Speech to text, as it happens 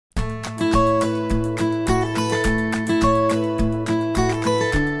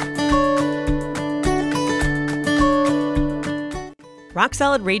Rock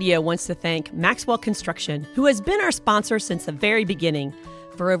Solid Radio wants to thank Maxwell Construction, who has been our sponsor since the very beginning.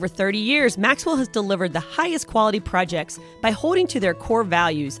 For over 30 years, Maxwell has delivered the highest quality projects by holding to their core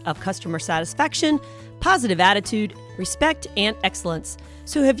values of customer satisfaction, positive attitude, respect, and excellence.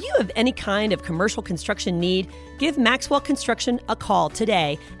 So if you have any kind of commercial construction need, give Maxwell Construction a call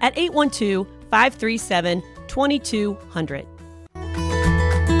today at 812-537-2200.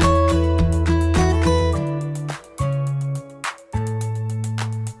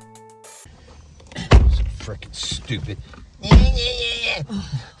 Freaking stupid.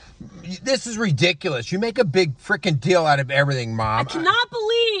 This is ridiculous. You make a big freaking deal out of everything, Mom. I cannot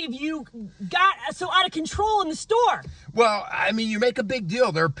believe you got so out of control in the store. Well, I mean, you make a big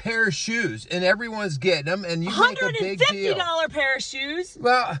deal. They're a pair of shoes, and everyone's getting them, and you make a big deal. $150 pair of shoes.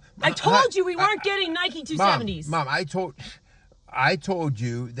 Well, I told you we weren't getting Nike 270s. Mom, I told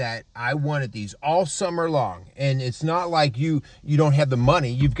you that I wanted these all summer long, and it's not like you don't have the money.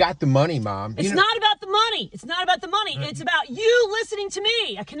 You've got the money, Mom. It's not about the money. It's not about the money. It's about you listening to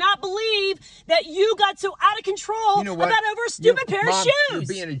me. I cannot believe that you got so out of control about over a stupid pair of shoes. You're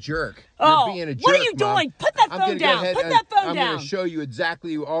being a jerk. Oh, you're being a jerk, what are you Mom. doing? Put that phone down. Put that phone down. I'm going to show you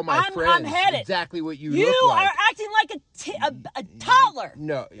exactly all my friends. I'm headed. Exactly what you look like. You are acting like a toddler.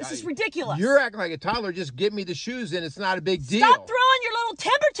 No. This is ridiculous. You're acting like a toddler. Just give me the shoes and it's not a big deal. Stop throwing your little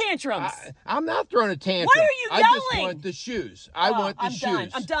temper tantrums. I'm not throwing a tantrum. Why are you yelling? I just want the shoes. I want the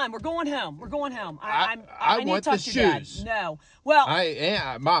shoes. I'm done. We're going home. I want need to talk the to your shoes. Dad. No. Well,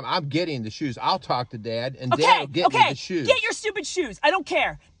 Mom, I'm getting the shoes. I'll talk to Dad, and Dad will get me the shoes. Get your stupid shoes. I don't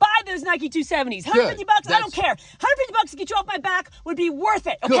care. Buy those Nike 270s. $150. Good. I don't care. $150 to get you off my back would be worth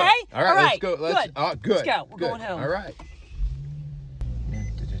it. Okay. Good. All right. Let's go. Good. Good. Let's go. We're going home. All right.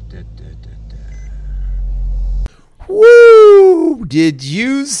 Woo! Did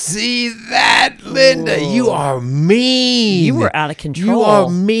you see that, Linda? Ooh. You are mean. You were out of control. You are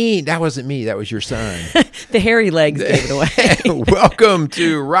mean. That wasn't me. That was your son. The hairy legs gave it away. Welcome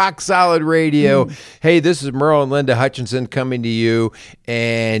to Rock Solid Radio. Hey, this is Merle and Linda Hutchinson coming to you.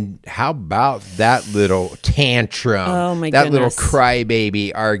 And how about that little tantrum? Oh, my that goodness. Little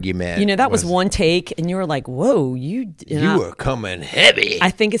crybaby argument. You know, that was one take, and you were like, whoa, you were coming heavy. I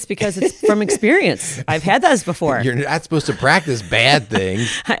think it's because it's from experience. I've had those before. You're not supposed to practice bad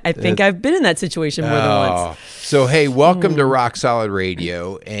things. I think I've been in that situation more than once. So, hey, welcome to Rock Solid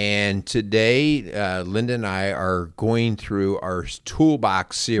Radio. And today, Linda and I are going through our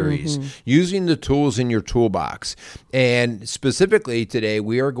toolbox series, using the tools in your toolbox. And specifically today,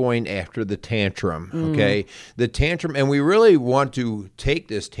 we are going after the tantrum, okay? The tantrum, and we really want to take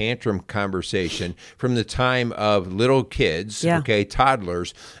this tantrum conversation from the time of little kids, okay,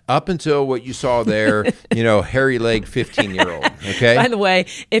 toddlers, up until what you saw there, hairy leg 15-year-old, okay? By the way,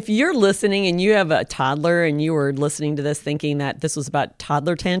 if you're listening and you have a toddler and you were listening to this thinking that this was about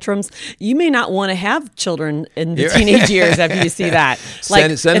toddler tantrums, you may not want to have children in the teenage years after you see that.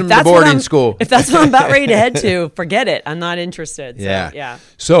 Send them to boarding school. If that's what I'm about ready to head to, forget it. I'm not interested. So, yeah.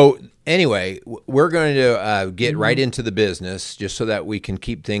 So anyway, we're going to get right into the business just so that we can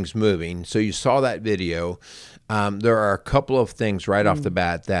keep things moving. So you saw that video. There are a couple of things right off the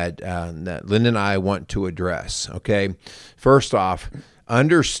bat that Linda and I want to address, okay? First off,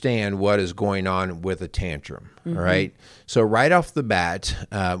 understand what is going on with a tantrum, all right? So right off the bat,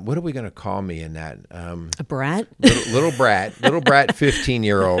 what are we going to call me in that? A brat? Little brat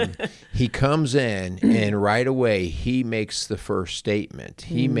 15-year-old. He comes in and right away he makes the first statement.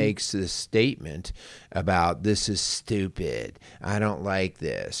 He makes this statement about this is stupid. I don't like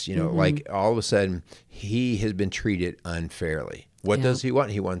this. Like all of a sudden he has been treated unfairly. What does he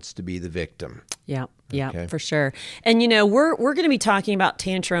want? He wants to be the victim. Yeah. Yeah, Okay. for sure. And, we're going to be talking about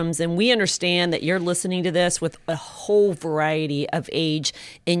tantrums, and we understand that you're listening to this with a whole variety of age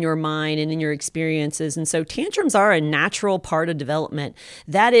in your mind and in your experiences. And so tantrums are a natural part of development.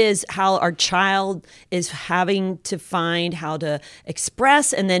 That is how our child is having to find how to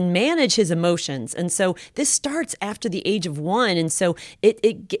express and then manage his emotions. And so this starts after the age of 1. And so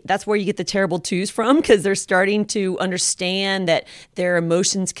that's where you get the terrible twos from, because they're starting to understand that their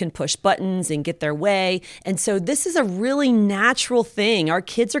emotions can push buttons and get their way. And so this is a really natural thing. Our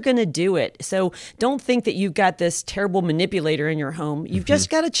kids are going to do it. So don't think that you've got this terrible manipulator in your home. You've just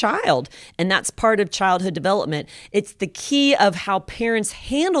got a child, and that's part of childhood development. It's the key of how parents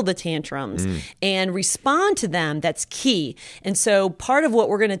handle the tantrums and respond to them. That's key. And so part of what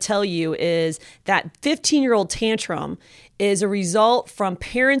we're going to tell you is that 15-year-old tantrum is a result from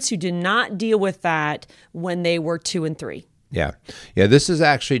parents who did not deal with that when they were 2 and 3. Yeah. This is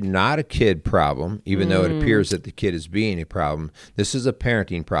actually not a kid problem, even though it appears that the kid is being a problem. This is a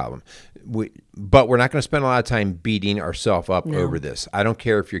parenting problem. But we're not going to spend a lot of time beating ourselves up over this. I don't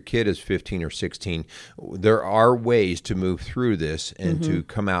care if your kid is 15 or 16. There are ways to move through this and to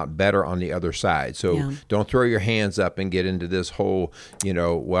come out better on the other side. So don't throw your hands up and get into this whole,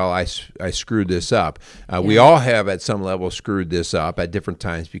 well, I screwed this up. We all have at some level screwed this up at different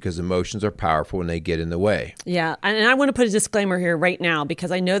times because emotions are powerful and they get in the way. Yeah. And I want to put a disclaimer here right now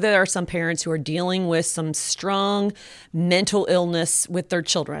because I know there are some parents who are dealing with some strong mental illness with their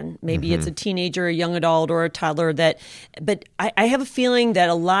children. Maybe it's a teenager, a young adult, or a toddler but I have a feeling that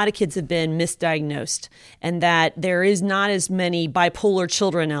a lot of kids have been misdiagnosed and that there is not as many bipolar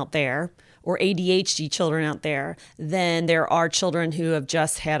children out there or ADHD children out there than there are children who have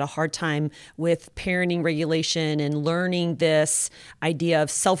just had a hard time with parenting regulation and learning this idea of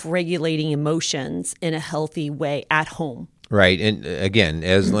self-regulating emotions in a healthy way at home. Right. And again,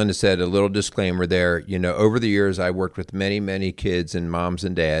 as Linda said, a little disclaimer there, over the years, I worked with many, many kids and moms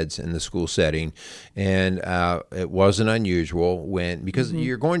and dads in the school setting. And it wasn't unusual because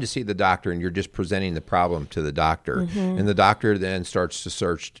you're going to see the doctor and you're just presenting the problem to the doctor. And the doctor then starts to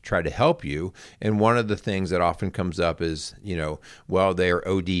search to try to help you. And one of the things that often comes up is, well, they're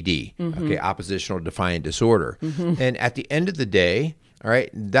ODD, okay, oppositional defiant disorder. And at the end of the day, all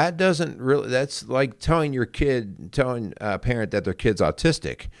right, that's like telling a parent that their kid's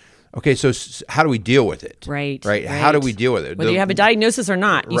autistic. Okay, so how do we deal with it? Right. How do we deal with it? Whether you have a diagnosis or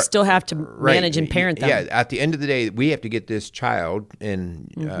not, you still have to manage and parent them. Yeah, at the end of the day, we have to get this child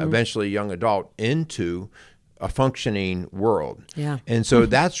and eventually young adult into a functioning world. Yeah. And so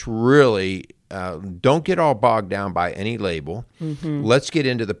that's really... don't get all bogged down by any label. Let's get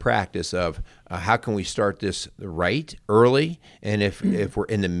into the practice of how can we start this right early, and if we're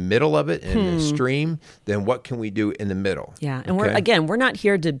in the middle of it in the stream, then what can we do in the middle? Yeah, and we're not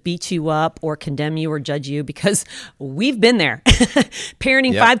here to beat you up or condemn you or judge you because we've been there.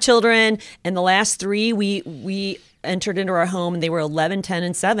 Parenting 5 children, and the last 3 we entered into our home and they were 11, 10,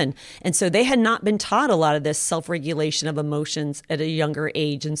 and 7. And so they had not been taught a lot of this self-regulation of emotions at a younger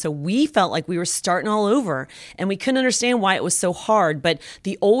age. And so we felt like we were starting all over and we couldn't understand why it was so hard. But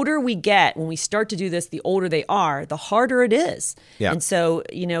the older we get, when we start to do this, the older they are, the harder it is. Yeah. And so,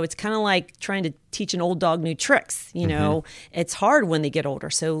 it's kind of like trying to teach an old dog new tricks. It's hard when they get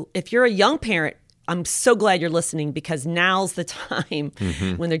older. So if you're a young parent, I'm so glad you're listening because now's the time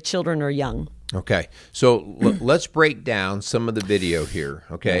when their children are young. Okay, so let's break down some of the video here,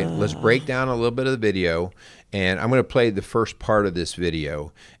 okay? Let's break down a little bit of the video, and I'm going to play the first part of this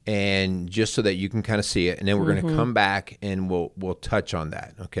video, and just so that you can kind of see it, and then we're going to come back and we'll touch on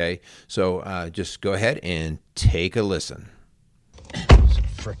that, okay? So just go ahead and take a listen.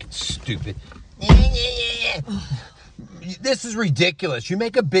 Freaking stupid. This is ridiculous. You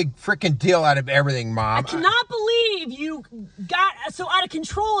make a big freaking deal out of everything, Mom. I cannot believe you got so out of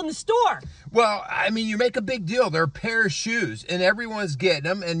control in the store. Well, you make a big deal. They're a pair of shoes, and everyone's getting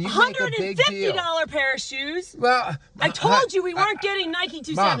them, and you make a big deal. $150 pair of shoes. Well, I told you we weren't getting Nike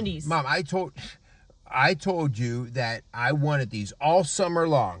 270s. Mom, I told you that I wanted these all summer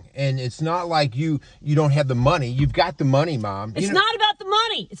long, and it's not like you don't have the money. You've got the money, Mom. It's not about the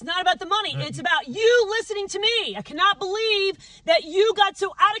money. It's not about the money. It's about you listening to me. I cannot believe that you got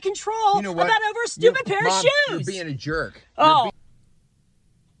so out of control about over a stupid pair of shoes. You're being a jerk. All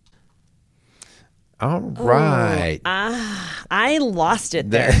right. I lost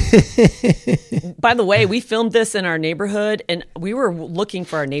it there. By the way, we filmed this in our neighborhood, and we were looking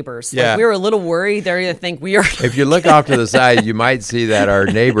for our neighbors. Yeah. We were a little worried. They're going to think we are. If you look off to the side, you might see that our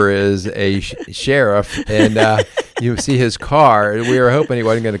neighbor is a sheriff, and you see his car. We were hoping he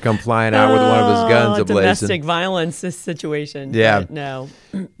wasn't going to come flying out with one of his guns ablazing. Domestic violence situation. Yeah. But no.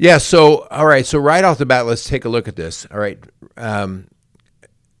 Yeah, so, all right. So right off the bat, let's take a look at this. All right.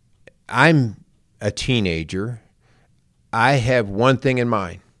 I'm a teenager. I have one thing in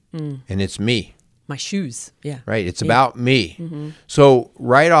mind, and it's me. My shoes. Yeah. Right. It's about me. So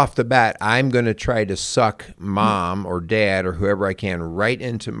right off the bat, I'm going to try to suck Mom or Dad or whoever I can right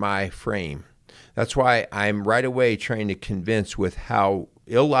into my frame. That's why I'm right away trying to convince with how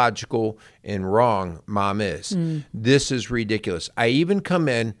illogical and wrong Mom is. This is ridiculous. I even come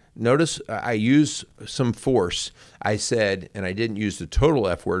in, notice I use some force. I said, and I didn't use the total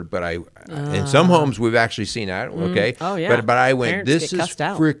F word, but in some homes we've actually seen that, okay? Oh, yeah. But I went, Parents this get is cussed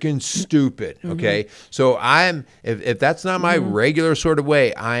out. freaking stupid, okay? So if that's not my regular sort of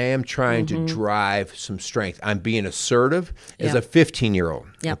way, I am trying to drive some strength. I'm being assertive as a 15-year-old,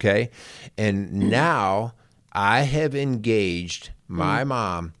 okay? And now I have engaged my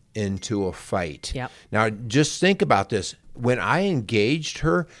mom into a fight. Yep. Now, just think about this. When I engaged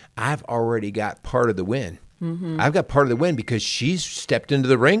her, I've already got part of the win. I've got part of the win because she's stepped into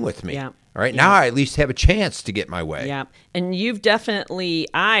the ring with me. Yeah. All right. Now I at least have a chance to get my way. Yeah. And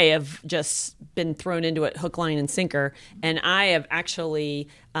I have just been thrown into it hook, line, and sinker. And I have actually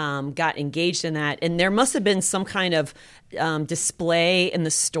got engaged in that. And there must have been some kind of display in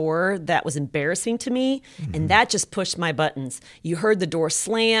the store that was embarrassing to me. And that just pushed my buttons. You heard the door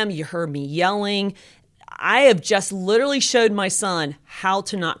slam. You heard me yelling. I have just literally showed my son how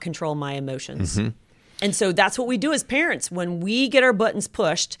to not control my emotions. And so that's what we do as parents. When we get our buttons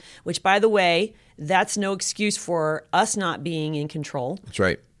pushed, which, by the way, that's no excuse for us not being in control. That's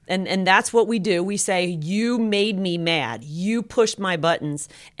right. And that's what we do. We say, you made me mad. You pushed my buttons.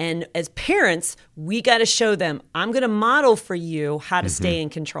 And as parents, we got to show them, I'm going to model for you how to stay in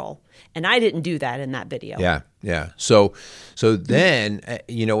control. And I didn't do that in that video. Yeah, yeah. So then,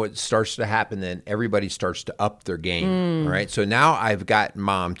 what starts to happen then, everybody starts to up their game, all right? So now I've got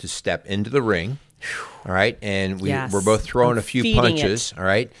mom to step into the ring. All right. And we're both throwing a few punches. All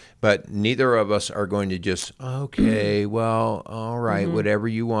right. But neither of us are going to just, okay, well, all right, whatever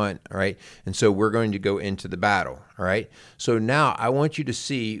you want. All right. And so we're going to go into the battle. All right. So now I want you to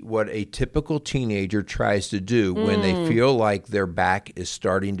see what a typical teenager tries to do when they feel like their back is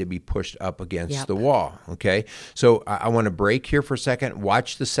starting to be pushed up against the wall. Okay. So I want to break here for a second,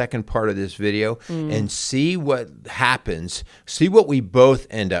 watch the second part of this video and see what happens. See what we both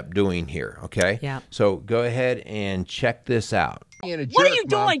end up doing here. Okay. Yeah. So go ahead and check this out. What are you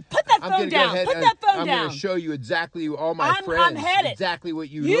doing? Put that phone down. Put that phone down. I'm going to show you exactly all my friends. I'm headed. Exactly what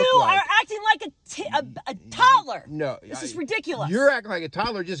you look like. You are acting like a toddler. No. This is ridiculous. You're acting like a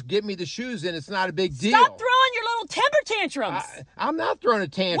toddler. Just give me the shoes and it's not a big deal. Stop throwing your little temper tantrums. I'm not throwing a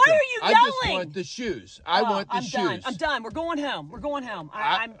tantrum. Why are you yelling? I just want the shoes. I want the shoes. I'm done. We're going home.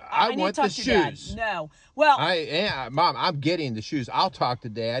 I want need to talk the to your dad. shoes. No. Well. Mom, I'm getting the shoes. I'll talk to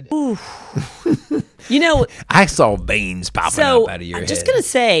Dad. I saw veins popping up out of your head. I'm just going to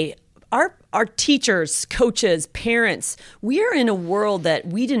say, our teachers, coaches, parents, we are in a world that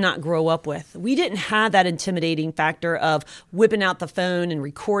we did not grow up with. We didn't have that intimidating factor of whipping out the phone and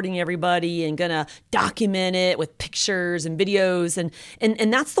recording everybody and going to document it with pictures and videos. And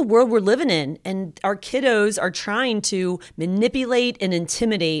that's the world we're living in. And our kiddos are trying to manipulate and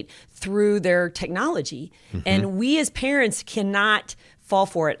intimidate through their technology. And we as parents cannot fall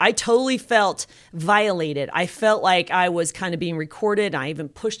for it. I totally felt violated. I felt like I was kind of being recorded. I even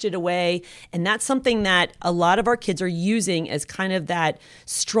pushed it away. And that's something that a lot of our kids are using as kind of that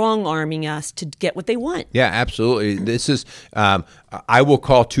strong arming us to get what they want. Yeah, absolutely. This is, I will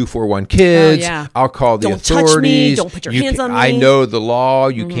call 241 kids. Oh, yeah. I'll call the Don't authorities. touch me. Don't put your hands on me. I know the law.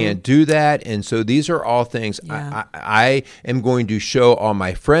 You can't do that. And so these are all things. Yeah. I am going to show all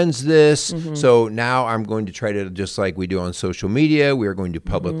my friends this. So now I'm going to try to, just like we do on social media, we are going to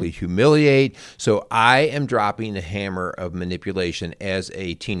publicly humiliate. So I am dropping the hammer of manipulation as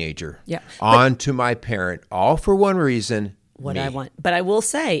a teenager onto my parent, all for one reason. What I want. But I will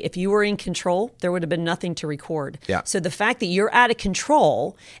say, if you were in control, there would have been nothing to record. Yeah. So the fact that you're out of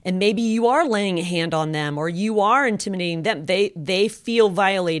control and maybe you are laying a hand on them or you are intimidating them, they feel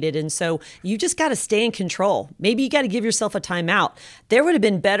violated. And so you just got to stay in control. Maybe you got to give yourself a timeout. There would have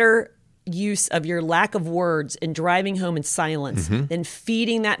been better use of your lack of words and driving home in silence than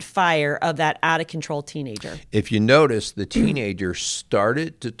feeding that fire of that out of control teenager. If you notice, the teenager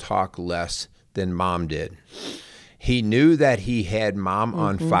started to talk less than mom did. He knew that he had mom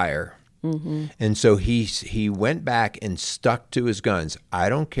on fire. And so he went back and stuck to his guns. I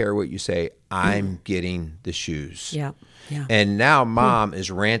don't care what you say. I'm getting the shoes. Yeah. Yeah. And now mom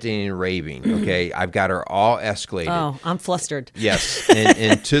is ranting and raving. Okay. I've got her all escalated. Oh, I'm flustered. Yes.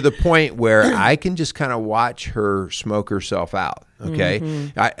 And to the point where I can just kind of watch her smoke herself out.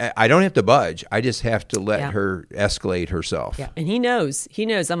 Okay. I don't have to budge. I just have to let her escalate herself. Yeah. And he knows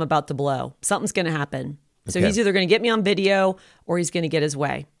I'm about to blow. Something's going to happen. So he's either going to get me on video or he's going to get his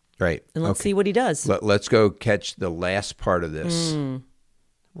way. Right. And let's see what he does. Let's go catch the last part of this.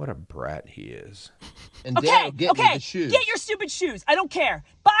 What a brat he is. And okay, the shoes. Get your stupid shoes. I don't care.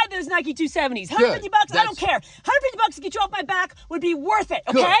 Buy those Nike 270s. $150. I don't care. $150 to get you off my back would be worth it.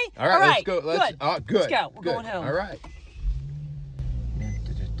 Okay. Good. All right. Let's go. Good. Good. Let's go. We're going home. All right.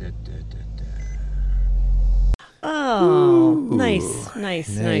 Oh, nice.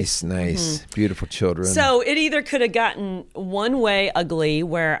 Beautiful children. So it either could have gotten one way ugly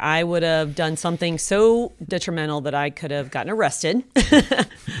where I would have done something so detrimental that I could have gotten arrested,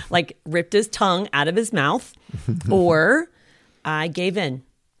 like ripped his tongue out of his mouth, or I gave in.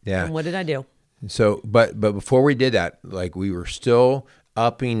 Yeah. And what did I do? So, but before we did that, like we were still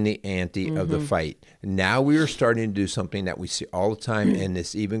upping the ante of the fight. Now we are starting to do something that we see all the time, and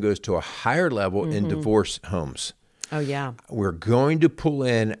this even goes to a higher level in divorce homes. Oh, yeah. We're going to pull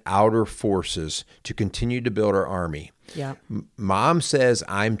in outer forces to continue to build our army. Yeah. Mom says,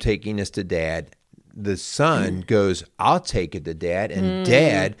 I'm taking this to dad. The son goes, I'll take it to dad, and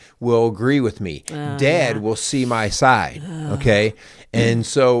dad will agree with me. Dad will see my side, okay? And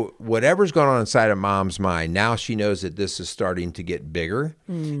so whatever's going on inside of mom's mind, now she knows that this is starting to get bigger,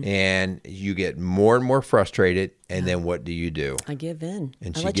 and you get more and more frustrated, and then what do you do? I give in.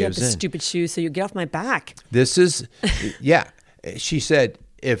 And I she let you have gives the in. stupid shoes so you get off my back. This is, yeah. She said,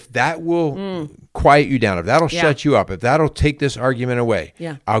 if that will quiet you down, if that'll shut you up, if that'll take this argument away,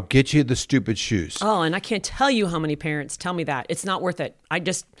 I'll get you the stupid shoes. Oh, and I can't tell you how many parents tell me that. It's not worth it. I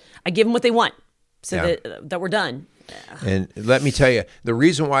give them what they want so that we're done. And let me tell you, the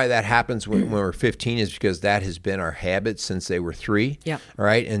reason why that happens when we're 15 is because that has been our habit since they were 3. Yeah. All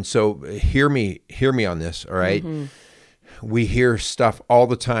right. And so hear me on this. All right. We hear stuff all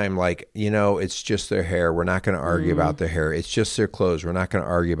the time like, it's just their hair. We're not going to argue about their hair. It's just their clothes. We're not going to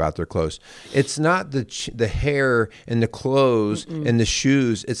argue about their clothes. It's not the hair and the clothes and the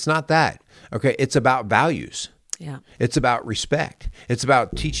shoes. It's not that. Okay. It's about values. Yeah. It's about respect. It's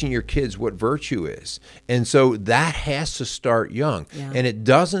about teaching your kids what virtue is. And so that has to start young. Yeah. And it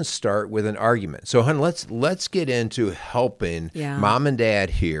doesn't start with an argument. So, hon, let's get into helping mom and dad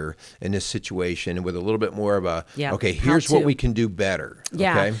here in this situation with a little bit more of a, okay, here's what we can do better.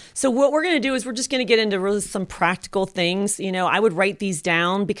 Yeah. Okay? So what we're going to do is we're just going to get into really some practical things. I would write these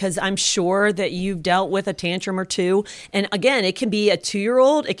down because I'm sure that you've dealt with a tantrum or two. And again, it can be a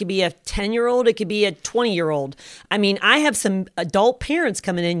 2-year-old, it could be a 10-year-old, it could be a 20-year-old. I mean, I have some adult parents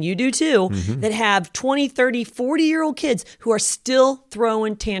coming in, you do too, that have 20, 30, 40-year-old kids who are still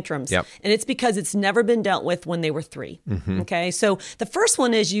throwing tantrums. Yep. And it's because it's never been dealt with when they were 3. Okay. So the first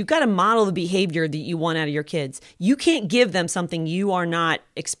one is you've got to model the behavior that you want out of your kids. You can't give them something you are not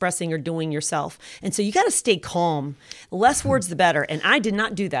expressing or doing yourself. And so you got to stay calm. The less words, the better. And I did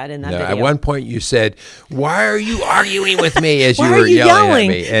not do that in that video. At one point you said, why are you arguing with me as you Why were are you yelling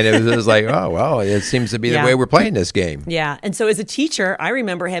at me? And it was like, oh, well, it seems to be the way we're playing this game. Yeah. And so as a teacher, I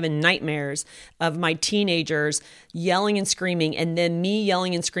remember having nightmares of my teenagers yelling and screaming, and then me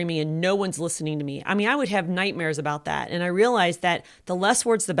yelling and screaming, and no one's listening to me. I mean, I would have nightmares about that. And I realized that the less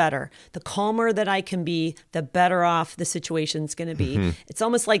words, the better. The calmer that I can be, the better off the situation's going to be. It's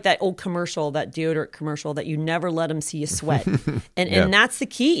almost like that old commercial, that deodorant commercial, that you never let them see you sweat. And that's the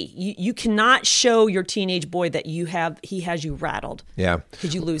key. You cannot show your teenage boy that he has you rattled. Yeah.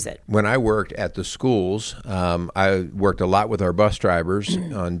 Because you lose it. When I worked at the schools, I worked a lot with our bus drivers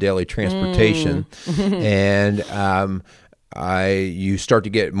on daily transportation, and you start to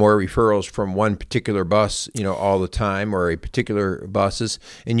get more referrals from one particular bus, all the time, or a particular buses,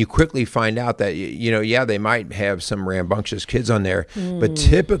 and you quickly find out that, they might have some rambunctious kids on there, but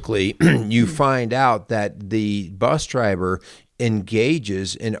typically you find out that the bus driver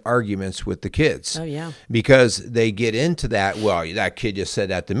engages in arguments with the kids. Oh, yeah. Because they get into that, well, that kid just said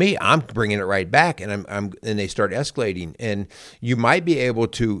that to me, I'm bringing it right back, and and they start escalating. And you might be able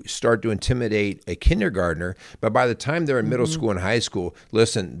to start to intimidate a kindergartner, but by the time they're in middle school and high school,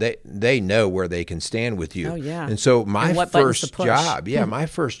 listen, they know where they can stand with you. Oh, yeah. And so my first job, my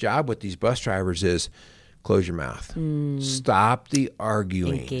first job with these bus drivers is close your mouth. Stop the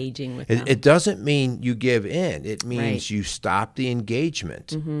arguing. Engaging with them. It doesn't mean you give in. It means you stop the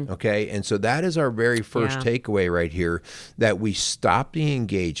engagement. Okay? And so that is our very first takeaway right here, that we stop the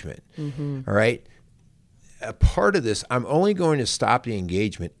engagement. All right? A part of this, I'm only going to stop the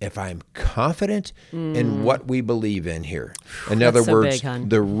engagement if I'm confident in what we believe in here. In other words,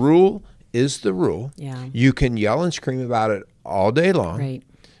 the rule is the rule. Yeah. You can yell and scream about it all day long. Right.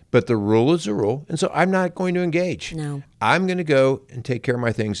 But the rule is the rule, and so I'm not going to engage. No. I'm going to go and take care of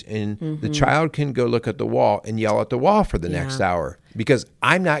my things, and the child can go look at the wall and yell at the wall for the next hour, because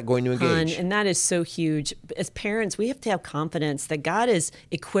I'm not going to engage. And that is so huge. As parents, we have to have confidence that God has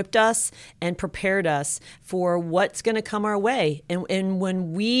equipped us and prepared us for what's going to come our way. And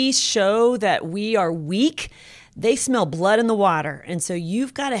when we show that we are weak, they smell blood in the water. And so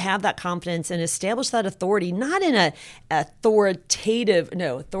you've got to have that confidence and establish that authority, not in a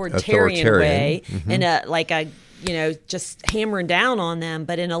authoritarian way, in a just hammering down on them,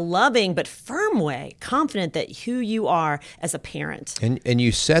 but in a loving but firm way, confident that who you are as a parent. And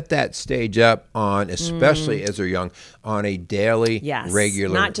you set that stage up on, especially as they're young, on a daily,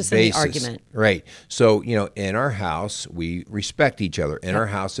 regular not just basis. in the argument. Right. So, in our house, we respect each other. In our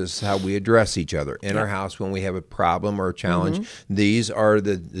house, this is how we address each other. In our house, when we have a problem or a challenge, these are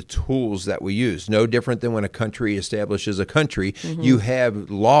the tools that we use. No different than when a country establishes a country. You have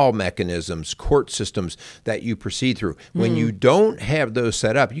law mechanisms, court systems that you proceed through. When you don't have those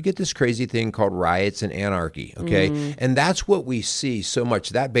set up, you get this crazy thing called riots and anarchy, okay? And that's what we see so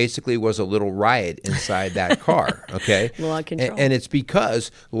much. That basically was a little riot inside that car, okay? Law control. And it's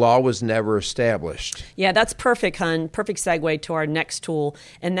because law was never established. Yeah, that's perfect, hun. Perfect segue to our next tool,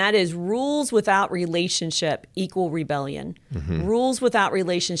 and that is rules without relationship equal rebellion. Rules without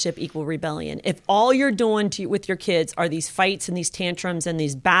relationship equal rebellion. If all you're doing with your kids are these fights and these tantrums and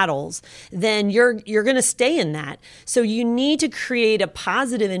these battles, then you're going to stay in that. So you need to create a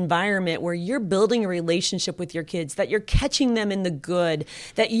positive environment where you're building a relationship with your kids, that you're catching them in the good,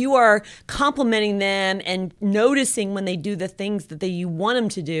 that you are complimenting them and noticing when they do the things that you want them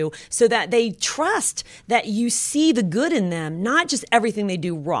to do, so that they trust that you see the good in them, not just everything they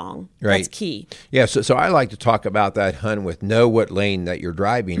do wrong. Right. That's key. Yeah, so I like to talk about that, hun, with know what lane that you're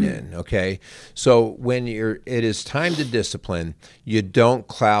driving in, okay? So when it is time to discipline, you don't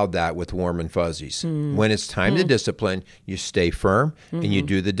cloud that with warm and fuzzies. When it's time to discipline, you stay firm and you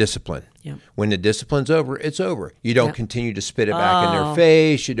do the discipline. Yeah. When the discipline's over, it's over. You don't continue to spit it back in their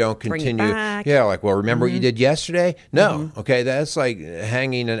face. You don't continue. Like, well, remember what you did yesterday? No. Okay, that's like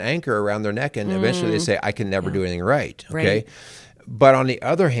hanging an anchor around their neck, and eventually they say, I can never do anything right. Okay. Right. But on the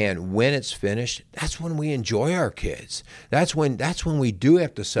other hand, when it's finished, that's when we enjoy our kids. That's when we do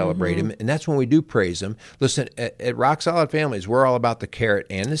have to celebrate them, and that's when we do praise them. Listen, at Rock Solid Families, we're all about the carrot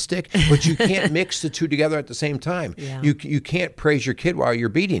and the stick, but you can't mix the two together at the same time. Yeah. You can't praise your kid while you're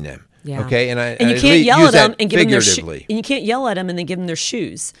beating them. Yeah. Okay, and you can't yell at them and give them their figuratively. and you can't yell at them and then give them their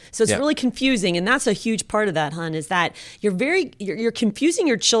shoes. So it's really confusing, and that's a huge part of that, hun. Is that you're confusing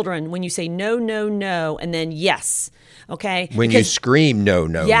your children when you say no, no, no, and then yes. Okay. When you scream no,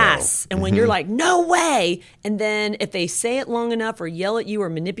 no, yes. no. And when you're like, no way. And then if they say it long enough or yell at you or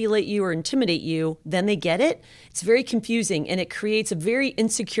manipulate you or intimidate you, then they get it. It's very confusing, and it creates a very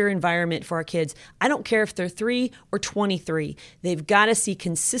insecure environment for our kids. I don't care if they're 3 or 23. They've got to see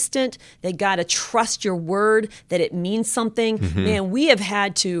consistent. They got to trust your word that it means something. Man, we have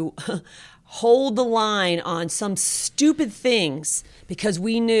had to hold the line on some stupid things because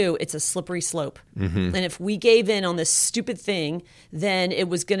we knew it's a slippery slope. And if we gave in on this stupid thing, then it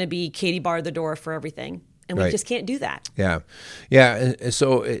was going to be Katie barred the door for everything. And we just can't do that. Yeah. And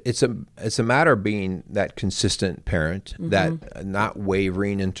so it's a matter of being that consistent parent, that not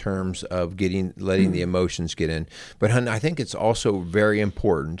wavering in terms of letting the emotions get in. But hun, I think it's also very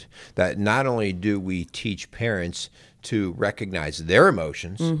important that not only do we teach parents to recognize their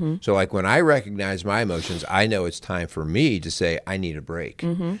emotions. So like when I recognize my emotions, I know it's time for me to say, I need a break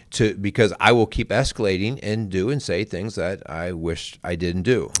because I will keep escalating and do and say things that I wish I didn't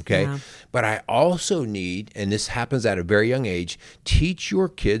do. Okay. Yeah. But I also need, and this happens at a very young age, teach your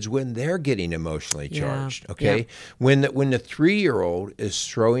kids when they're getting emotionally charged. Okay. Yeah. When the 3-year-old is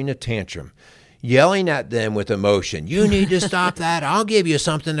throwing a tantrum, yelling at them with emotion, you need to stop that. I'll give you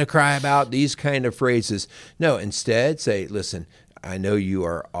something to cry about. These kind of phrases. No, instead say, listen, I know you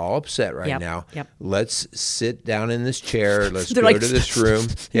are all upset right now. Let's sit down in this chair. Let's go to this room.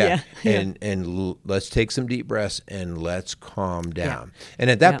 And let's take some deep breaths and let's calm down. And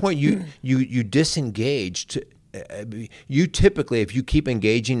at that point, you disengage. You typically, if you keep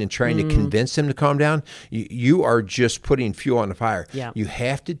engaging and trying to convince them to calm down, you are just putting fuel on the fire. Yeah. You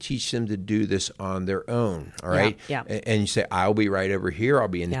have to teach them to do this on their own, all right? Yeah. And you say, I'll be right over here. I'll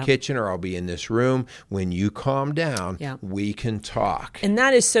be in the kitchen or I'll be in this room. When you calm down, we can talk. And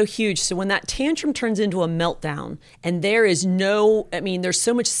that is so huge. So when that tantrum turns into a meltdown and there's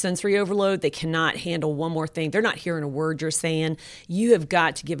so much sensory overload, they cannot handle one more thing. They're not hearing a word you're saying. You have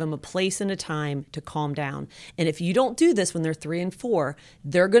got to give them a place and a time to calm down. And if you don't do this when they're 3 and 4,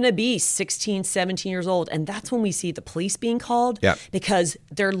 they're going to be 16, 17 years old. And that's when we see the police being called because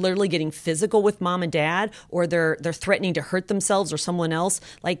they're literally getting physical with mom and dad, or they're threatening to hurt themselves or someone else.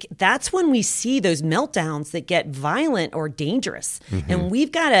 Like, that's when we see those meltdowns that get violent or dangerous. And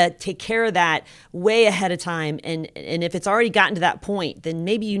we've got to take care of that way ahead of time. And if it's already gotten to that point, then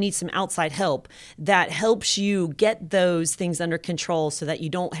maybe you need some outside help that helps you get those things under control so that you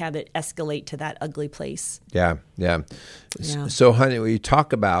don't have it escalate to that ugly place. Yeah. Yeah. So, honey, when you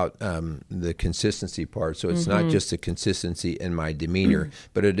talk about the consistency part, so it's not just the consistency in my demeanor,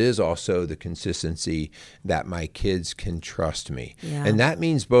 but it is also the consistency that my kids can trust me. Yeah. And that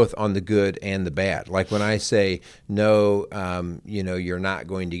means both on the good and the bad. Like when I say, no, you're not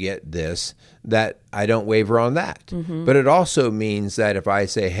going to get this, that I don't waver on that. But it also means that if I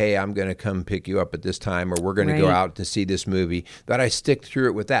say, hey, I'm going to come pick you up at this time, or we're going to go out to see this movie, that I stick through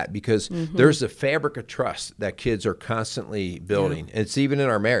it with that, because there's a fabric of trust that kids are constantly building. Yeah. It's even in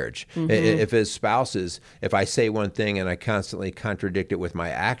our marriage. If as spouses, if I say one thing and I constantly contradict it with my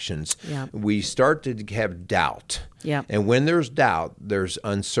actions, we start to have doubt. Yeah. And when there's doubt, there's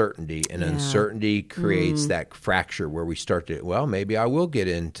uncertainty, and uncertainty creates that fracture where we start to, well, maybe I will get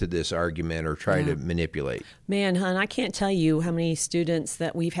into this argument or try to manipulate. Man, hon, I can't tell you how many students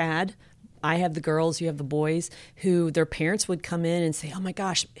that we've had. I have the girls, you have the boys, who their parents would come in and say, oh my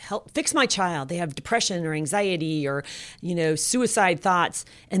gosh, help fix my child. They have depression or anxiety or, suicide thoughts.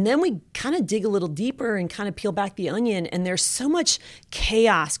 And then we kind of dig a little deeper and kind of peel back the onion. And there's so much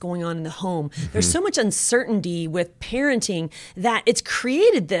chaos going on in the home. There's so much uncertainty with parenting that it's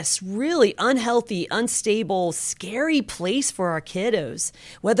created this really unhealthy, unstable, scary place for our kiddos.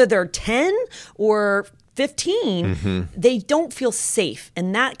 Whether they're 10 or 15, they don't feel safe.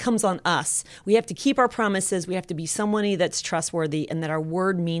 And that comes on us. We have to keep our promises. We have to be somebody that's trustworthy and that our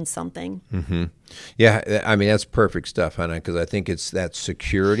word means something. Yeah, I mean, that's perfect stuff, Hannah, because I think it's that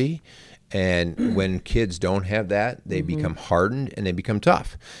security. And when kids don't have that, they become hardened and they become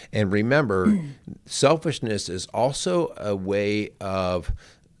tough. And remember, selfishness is also a way of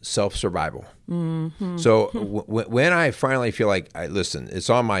self-survival. So when I finally feel like, listen, it's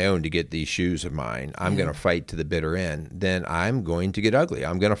on my own to get these shoes of mine, I'm going to fight to the bitter end, then I'm going to get ugly.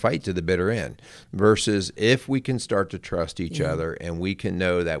 I'm going to fight to the bitter end. Versus if we can start to trust each other and we can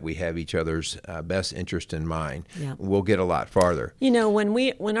know that we have each other's best interest in mind, we'll get a lot farther.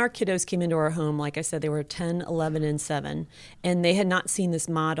 When our kiddos came into our home, like I said, they were 10, 11, and 7, and they had not seen this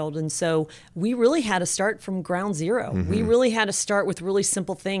modeled. And so we really had to start from ground zero. We really had to start with really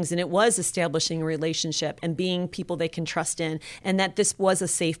simple things, and it was establishing a relationship and being people they can trust in, and that this was a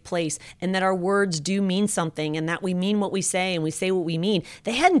safe place, and that our words do mean something, and that we mean what we say and we say what we mean.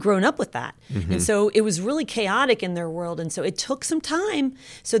 They hadn't grown up with that. And so it was really chaotic in their world. And so it took some time.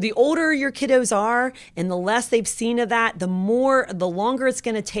 So the older your kiddos are and the less they've seen of that, the longer it's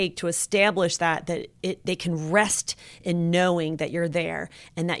going to take to establish that they can rest in knowing that you're there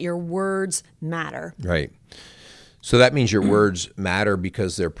and that your words matter. Right. So that means your words matter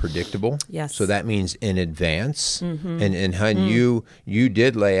because they're predictable. Yes. So that means in advance. And hun, you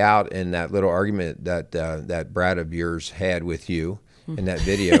did lay out in that little argument that brat of yours had with you in that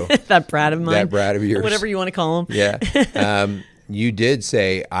video. That brat of mine. That brat of yours. Whatever you want to call him. Yeah. You did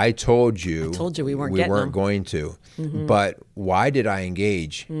say, I told you we weren't going to. But why did I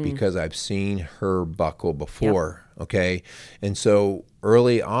engage? Because I've seen her buckle before. Yep. Okay. And so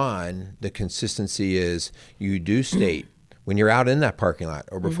early on, the consistency is you do state when you're out in that parking lot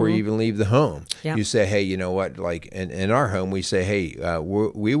or before you even leave the home, you say, hey, you know what? Like in our home, we say, hey,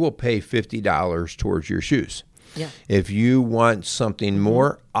 we will pay $50 towards your shoes. Yeah. If you want something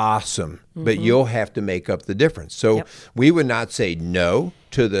more, awesome, but you'll have to make up the difference. So we would not say no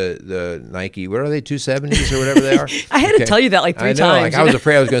to the Nike, what are they, 270s or whatever they are? I had to tell you that like three times. Like I was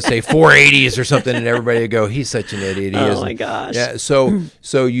afraid I was going to say 480s or something, and everybody would go, he's such an idiot. My gosh. Yeah.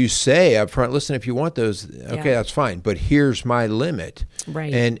 So you say up front, listen, if you want those, okay, that's fine, but here's my limit.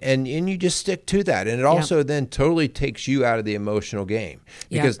 Right. And you just stick to that. And it also then totally takes you out of the emotional game,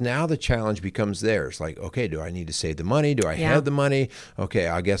 because now the challenge becomes theirs. Like, okay, do I need to save the money? Do I have the money? Okay,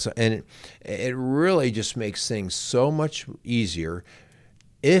 I guess. And it really just makes things so much easier.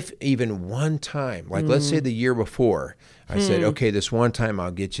 If even one time, like let's say the year before, I said, okay, this one time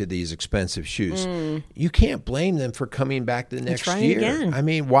I'll get you these expensive shoes. You can't blame them for coming back the next year. Again. I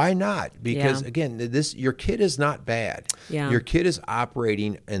mean, why not? Because again, your kid is not bad. Yeah. Your kid is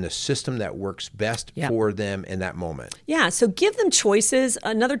operating in a system that works best for them in that moment. Yeah, so give them choices.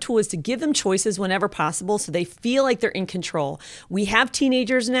 Another tool is to give them choices whenever possible so they feel like they're in control. We have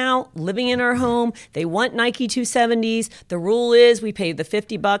teenagers now living in our home. They want Nike 270s. The rule is we pay the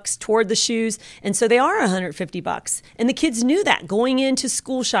 $50 toward the shoes, and so they are $150. And the kids knew that going into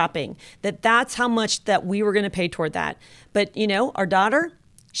school shopping, that's how much that we were going to pay toward that. But, our daughter,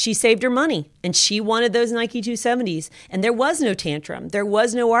 she saved her money and she wanted those Nike 270s, and there was no tantrum. There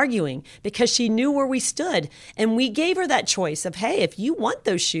was no arguing because she knew where we stood, and we gave her that choice of, hey, if you want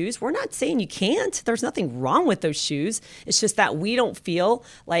those shoes, we're not saying you can't. There's nothing wrong with those shoes. It's just that we don't feel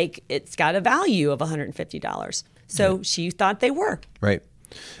like it's got a value of $150. So she thought they were. Right.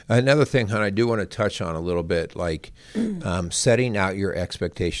 Another thing, hon, I do want to touch on a little bit, like setting out your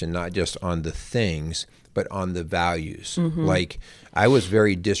expectation, not just on the things, but on the values. Like, I was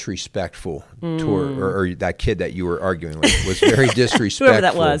very disrespectful toward, or that kid that you were arguing with was very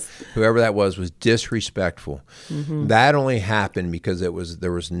disrespectful. Whoever that was disrespectful. That only happened because there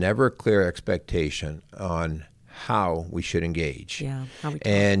was never a clear expectation on how we should engage. Yeah, how we talk.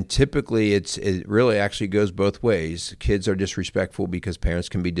 And typically it really actually goes both ways. Kids are disrespectful because parents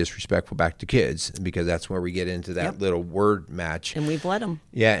can be disrespectful back to kids, because that's where we get into that little word match. And we've let them.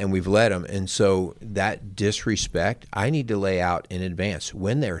 Yeah, and we've let them. And so that disrespect, I need to lay out in advance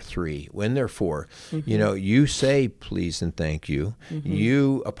when they're 3, when they're 4. You know, you say please and thank you.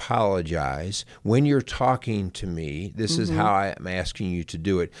 You apologize. When you're talking to me, this is how I am asking you to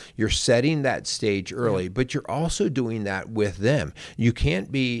do it. You're setting that stage early, but you're also doing that with them. You can't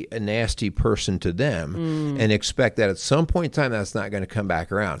be a nasty person to them and expect that at some point in time that's not going to come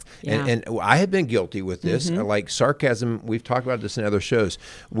back around. Yeah. And I have been guilty with this. Like sarcasm, we've talked about this in other shows.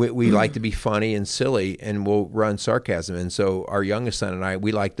 We like to be funny and silly, and we'll run sarcasm. And so our youngest son and I,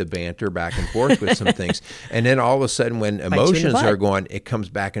 we like to banter back and forth with some things. And then all of a sudden when emotions are going, it comes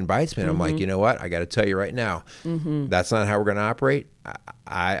back and bites me. And I'm like, you know what? I got to tell you right now, that's not how we're going to operate.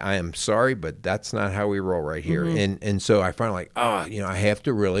 I am sorry, but that's not how we roll right here. And so I find like, I have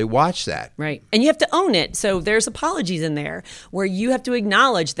to really watch that. Right. And you have to own it. So there's apologies in there where you have to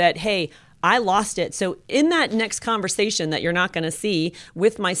acknowledge that, hey, I lost it. So in that next conversation that you're not going to see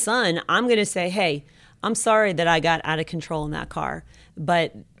with my son, I'm going to say, hey, I'm sorry that I got out of control in that car,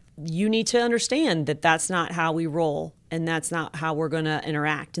 but you need to understand that that's not how we roll. And that's not how we're going to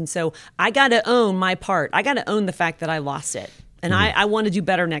interact. And so I got to own my part. I got to own the fact that I lost it. And I want to do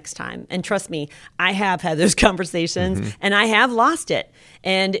better next time. And trust me, I have had those conversations and I have lost it.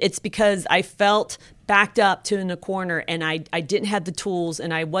 And it's because I felt backed up to in a corner and I didn't have the tools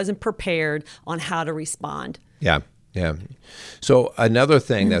and I wasn't prepared on how to respond. Yeah. Yeah. So another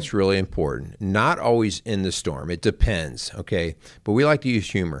thing that's really important, not always in the storm. It depends. Okay. But we like to use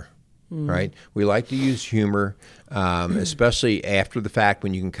humor. Right? We like to use humor, especially after the fact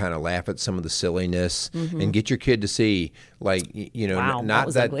when you can kind of laugh at some of the silliness and get your kid to see, like, Wow,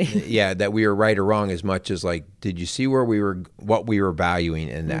 not that that we were right or wrong as much as like, did you see what we were valuing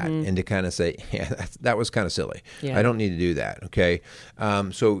in that? And to kind of say, yeah, that was kind of silly. Yeah. I don't need to do that. Okay.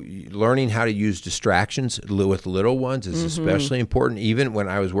 So learning how to use distractions with little ones is especially important. Even when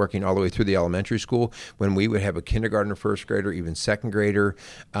I was working all the way through the elementary school, when we would have a kindergartner, first grader, even second grader,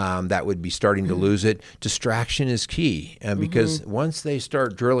 that would be starting to lose it. Distraction is key because once they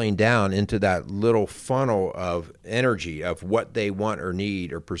start drilling down into that little funnel of energy of what they want or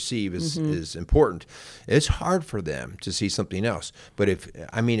need or perceive is important, it's hard for them to see something else. But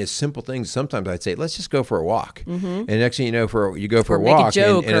it's simple things. Sometimes I'd say, let's just go for a walk. And next thing you know, you go for a walk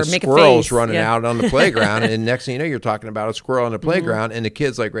and a squirrel's running out on the playground. And next thing you know, you're talking about a squirrel on the playground and the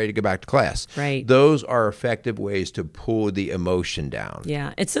kid's like ready to go back to class. Right. Those are effective ways to pull the emotion down.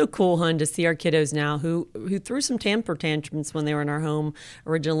 Yeah. It's so cool, hon, to see our kiddos now who threw some temper tantrums when they were in our home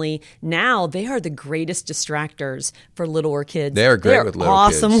originally. Now they are the greatest distractors for littler kids. They're great with little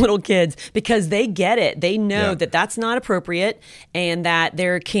kids. Awesome little kids because they get it. They know that that's not appropriate and that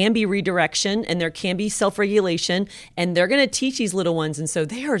there can be redirection and there can be self-regulation and they're going to teach these little ones. And so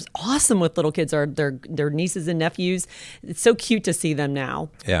they are awesome with little kids, their nieces and nephews. It's so cute to see them now.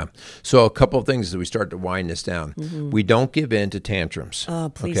 Yeah. So a couple of things as we start to wind this down. We don't give in to tantrums.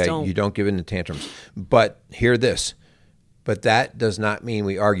 Please don't. You don't give in to tantrums. But hear this. But that does not mean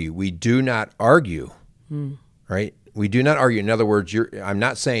we argue. We do not argue, right? We do not argue. In other words, I'm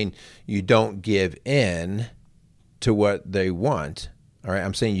not saying you don't give in to what they want. All right.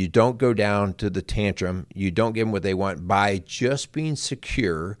 I'm saying you don't go down to the tantrum. You don't give them what they want by just being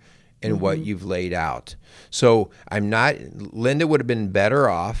secure in what you've laid out. So Linda would have been better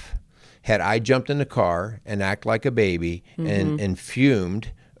off had I jumped in the car and act like a baby and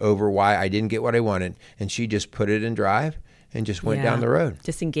fumed over why I didn't get what I wanted, and she just put it in drive and just went down the road.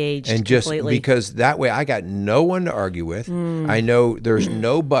 Disengaged and completely. Because that way I got no one to argue with. I know there's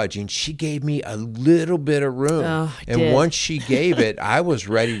no budging. She gave me a little bit of room. Once she gave it, I was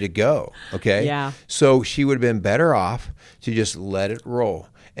ready to go. Okay? Yeah. So she would have been better off to just let it roll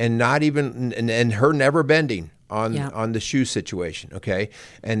and not even, and her never bending on the shoe situation, okay?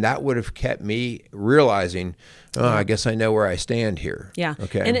 And that would have kept me realizing, I guess I know where I stand here. Yeah.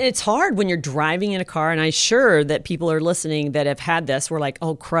 Okay. And it's hard when you're driving in a car, and I'm sure that people are listening that have had this. We're like,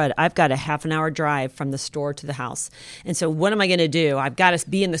 oh, crud, I've got a half an hour drive from the store to the house. And so what am I going to do? I've got to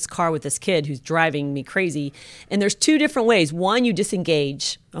be in this car with this kid who's driving me crazy. And there's two different ways. One, you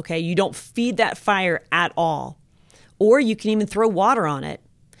disengage, okay? You don't feed that fire at all. Or you can even throw water on it.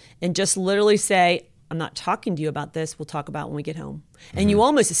 and just literally say, I'm not talking to you about this. We'll talk about it when we get home. And you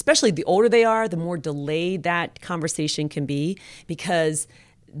almost, especially the older they are, the more delayed that conversation can be, because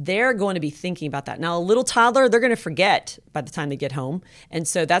they're going to be thinking about that. Now, a little toddler, they're going to forget by the time they get home. And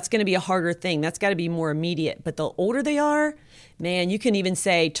so that's going to be a harder thing. That's got to be more immediate. But the older they are, man, you can even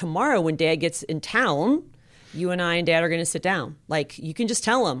say, tomorrow when Dad gets in town, you and I and Dad are going to sit down. Like, you can just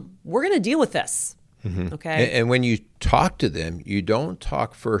tell them, we're going to deal with this. Okay. And when you talk to them, you don't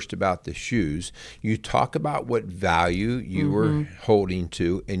talk first about the shoes. You talk about what value you were holding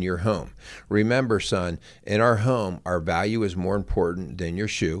to in your home. Remember, son, in our home, our value is more important than your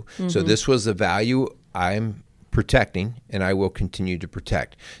shoe. So this was the value I'm protecting, and I will continue to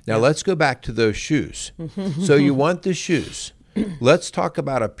protect. Now, let's go back to those shoes. So you want the shoes. Let's talk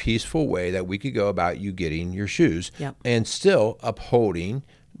about a peaceful way that we could go about you getting your shoes and still upholding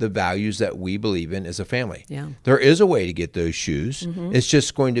the values that we believe in as a family. There is a way to get those shoes. It's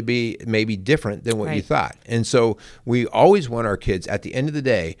just going to be maybe different than what you thought. And so we always want our kids, at the end of the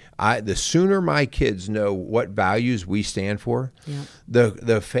day, the sooner my kids know what values we stand for,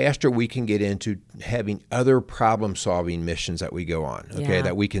 the faster we can get into having other problem-solving missions that we go on,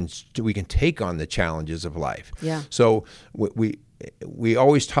 that we can take on the challenges of life. So we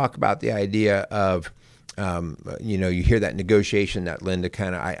always talk about the idea of, you hear that negotiation that Linda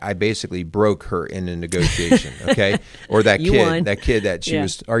I basically broke her in a negotiation, okay? Or that kid that she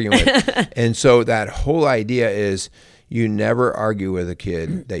was arguing with. And so that whole idea is you never argue with a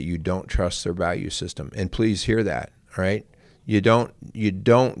kid that you don't trust their value system. And please hear that, all right? You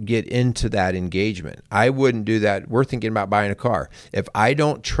don't get into that engagement. I wouldn't do that. We're thinking about buying a car. If I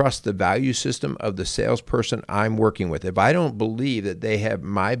don't trust the value system of the salesperson I'm working with, if I don't believe that they have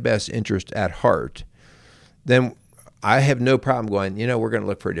my best interest at heart, then I have no problem going, we're going to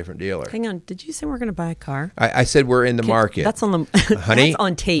look for a different dealer. Hang on. Did you say we're going to buy a car? I said we're in the market. That's on the honey, that's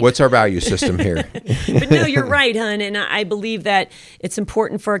on tape. What's our value system here? But no, you're right, hon. And I believe that it's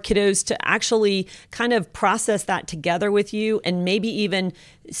important for our kiddos to actually kind of process that together with you, and maybe even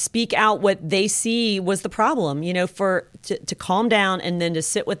speak out what they see was the problem, to calm down, and then to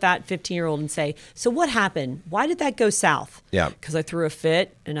sit with that 15-year-old and say, so what happened? Why did that go south? Because I threw a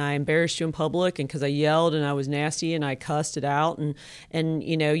fit and I embarrassed you in public, and because I yelled and I was nasty and I cussed it out, and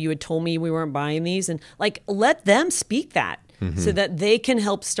you had told me we weren't buying these, and let them speak that. So that they can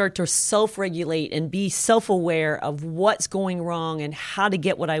help start to self-regulate and be self-aware of what's going wrong and how to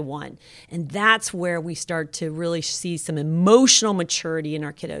get what I want. And that's where we start to really see some emotional maturity in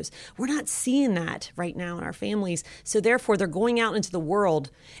our kiddos. We're not seeing that right now in our families. So therefore, they're going out into the world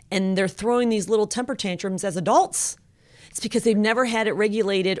and they're throwing these little temper tantrums as adults. It's because they've never had it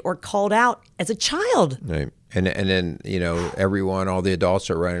regulated or called out as a child. Right. And then, all the adults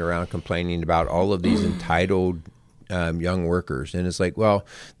are running around complaining about all of these entitled young workers. And it's like, well,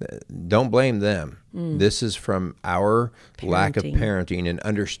 don't blame them. This is from our lack of parenting and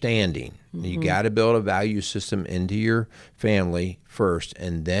understanding. You got to build a value system into your family first,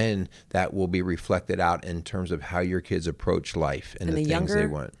 and then that will be reflected out in terms of how your kids approach life and the things they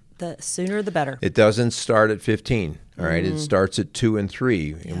want. The sooner the better. It doesn't start at 15, all right? It starts at 2 and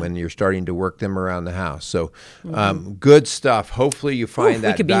 3 when you're starting to work them around the house. So good stuff. Hopefully you find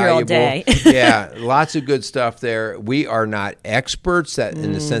that we could be valuable. Here all day. Yeah, lots of good stuff there. We are not experts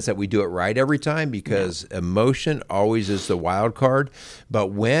in the sense that we do it right every time, because emotion always is the wild card. But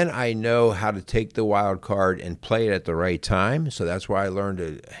when I know how to take the wild card and play it at the right time, so that's why I learned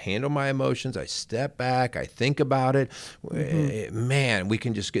to handle my emotions. I step back, I think about it. Man, we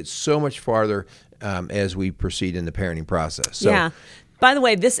can just get so much farther as we proceed in the parenting process. So, By the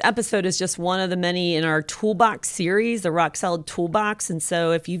way, this episode is just one of the many in our Toolbox series, the Rock Solid Toolbox. And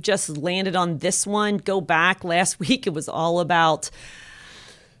so if you've just landed on this one, go back. Last week, it was all about...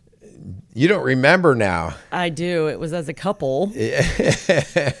 You don't remember now. I do. It was as a couple.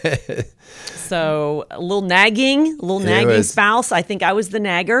 So a little nagging spouse. I think I was the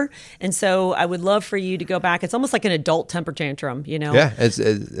nagger. And so I would love for you to go back. It's almost like an adult temper tantrum, Yeah, it's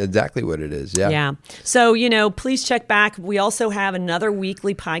exactly what it is. Yeah. So, please check back. We also have another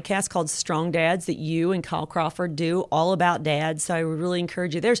weekly podcast called Strong Dads that you and Kyle Crawford do, all about dads. So I would really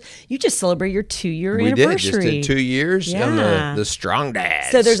encourage you. You just celebrate your 2-year anniversary. We just did 2 years on the Strong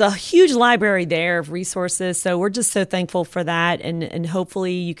Dads. So there's a huge library there of resources. So we're just so thankful for that. And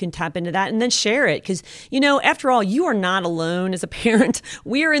hopefully you can tap into that and then share it. Because, after all, you are not alone as a parent.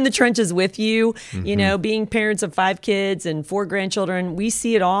 We are in the trenches with you, being parents of 5 kids and 4 grandchildren. We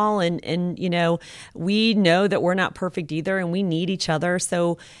see it all. And we know that we're not perfect either, and we need each other.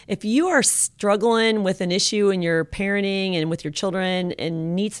 So if you are struggling with an issue in your parenting and with your children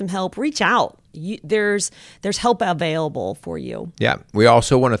and need some help, reach out. there's help available for you. Yeah. We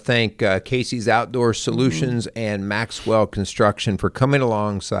also want to thank Casey's Outdoor Solutions and Maxwell Construction for coming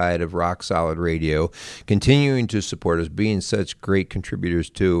alongside of Rock Solid Radio, continuing to support us, being such great contributors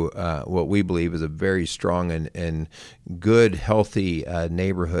to what we believe is a very strong and good, healthy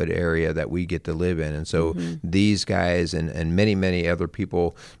neighborhood area that we get to live in. And so these guys and many, many other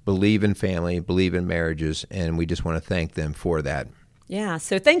people believe in family, believe in marriages, and we just want to thank them for that. Yeah,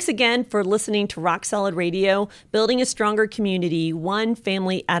 so thanks again for listening to Rock Solid Radio, building a stronger community, one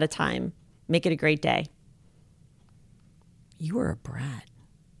family at a time. Make it a great day. You were a brat.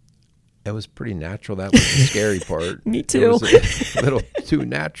 It was pretty natural. That was the scary part. Me too. It was a little too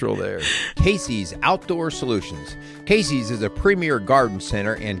natural there. Casey's Outdoor Solutions. Casey's is a premier garden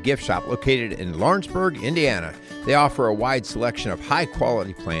center and gift shop located in Lawrenceburg, Indiana. They offer a wide selection of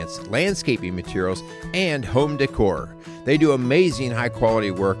high-quality plants, landscaping materials, and home decor. They do amazing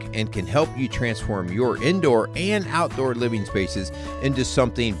high-quality work and can help you transform your indoor and outdoor living spaces into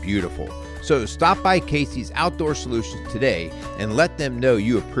something beautiful. So stop by Casey's Outdoor Solutions today and let them know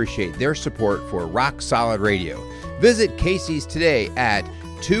you appreciate their support for Rock Solid Radio. Visit Casey's today at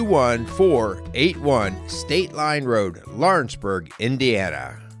 21481 State Line Road, Lawrenceburg,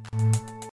 Indiana.